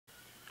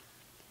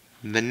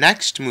The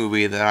next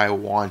movie that I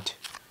want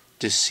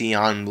to see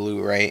on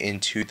Blu-ray in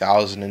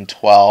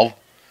 2012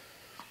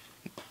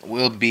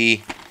 will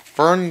be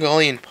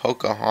FernGully and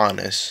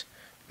Pocahontas,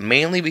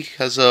 mainly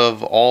because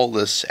of all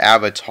this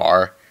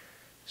Avatar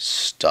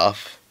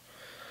stuff.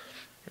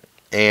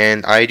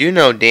 And I do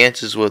know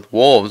Dances with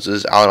Wolves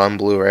is out on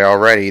Blu-ray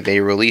already. They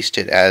released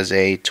it as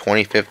a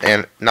 25th,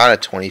 and not a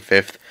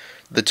 25th,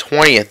 the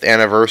 20th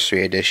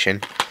anniversary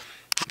edition.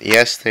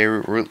 Yes, they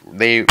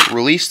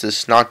released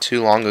this not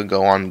too long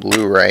ago on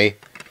Blu-ray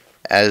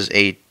as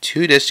a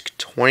 2-disc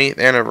 20th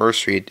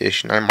anniversary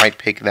edition. I might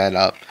pick that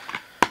up,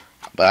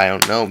 but I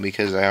don't know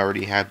because I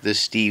already have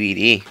this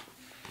DVD.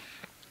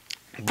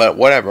 But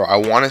whatever, I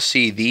want to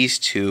see these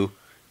two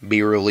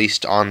be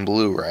released on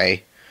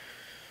Blu-ray.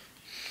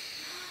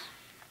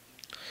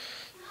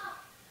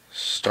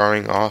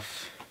 Starting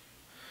off,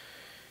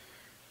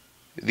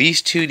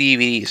 these two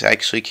DVDs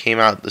actually came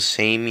out the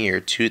same year,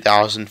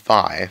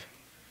 2005.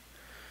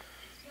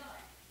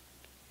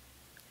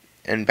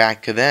 And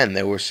back then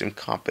there was some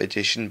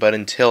competition, but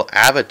until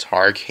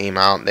Avatar came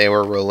out they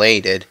were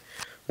related,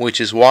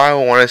 which is why I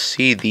want to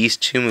see these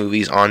two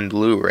movies on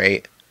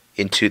Blu-ray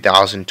in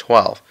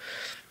 2012.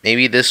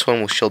 Maybe this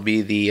one shall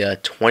be the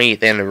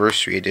 20th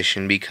anniversary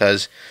edition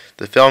because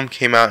the film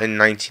came out in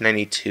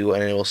 1992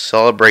 and it will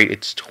celebrate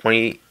its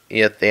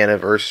 20th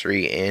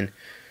anniversary in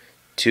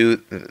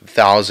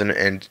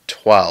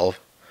 2012.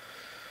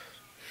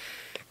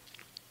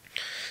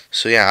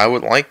 So yeah, I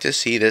would like to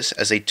see this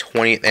as a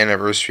 20th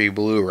anniversary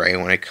Blu-ray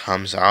when it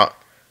comes out,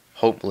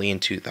 hopefully in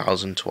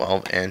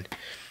 2012. And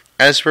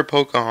as for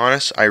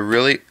Pocahontas,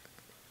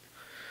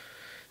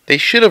 they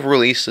should have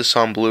released this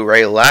on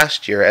Blu-ray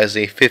last year as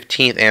a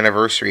 15th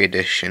anniversary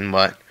edition,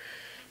 but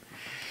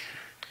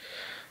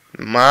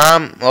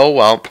oh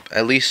well,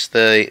 at least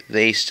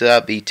they still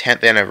have the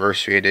 10th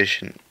anniversary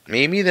edition.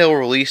 Maybe they'll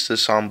release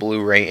this on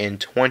Blu-ray in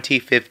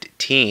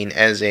 2015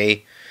 as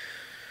a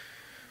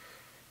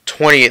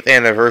 20th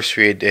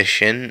anniversary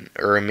edition,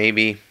 or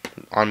maybe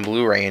on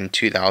Blu-ray in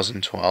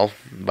 2012,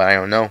 but I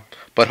don't know.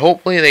 But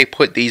hopefully they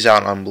put these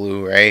out on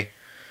Blu-ray.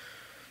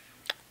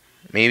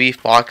 Maybe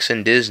Fox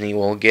and Disney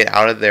will get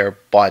out of their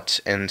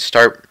butts and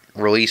start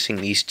releasing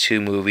these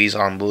two movies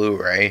on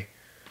Blu-ray.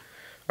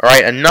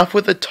 Alright, enough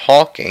with the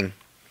talking.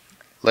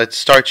 Let's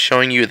start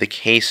showing you the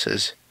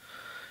cases.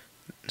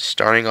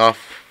 Starting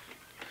off,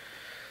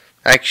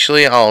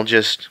 actually I'll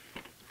just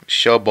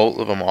show both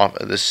of them off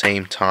at the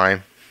same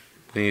time.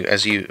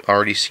 As you've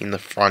already seen the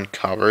front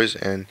covers,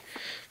 and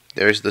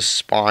there's the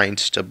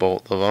spines to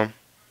both of them.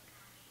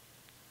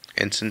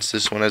 And since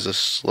this one has a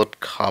slip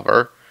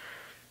cover,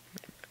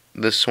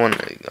 this one,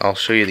 I'll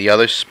show you the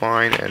other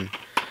spine and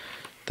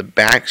the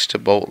backs to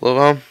both of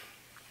them.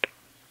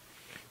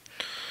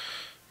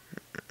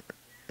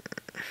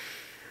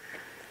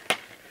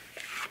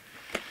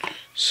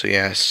 So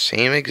yeah,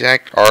 same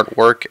exact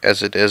artwork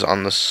as it is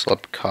on the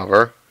slip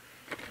cover.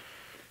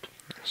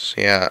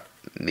 So yeah,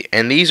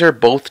 and these are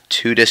both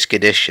 2-disc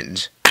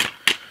editions.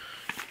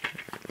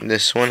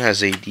 This one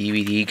has a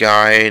DVD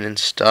guide and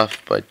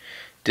stuff, but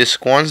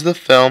disc 1's the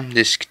film,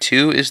 disc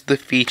 2 is the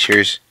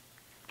features.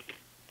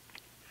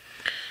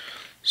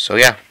 So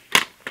yeah.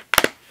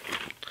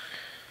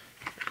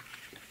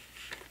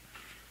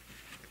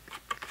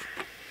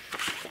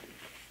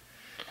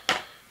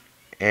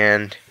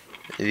 And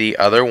the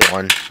other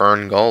one,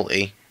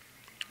 FernGully.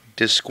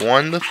 Disc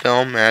 1 the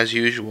film as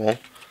usual,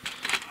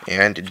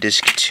 and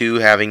disc 2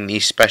 having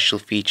these special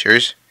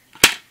features.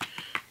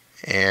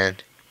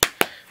 And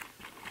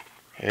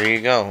there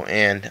you go.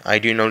 And I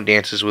do know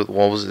Dances with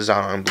Wolves is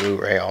out on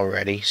Blu-ray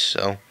already,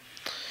 so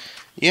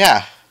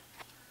yeah.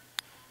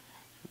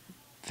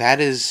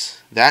 That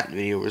is that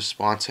video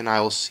response, and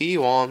I will see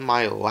you all in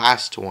my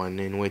last one,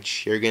 in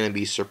which you're going to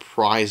be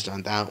surprised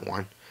on that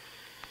one.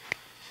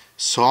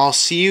 So I'll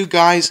see you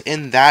guys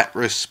in that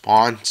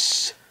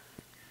response.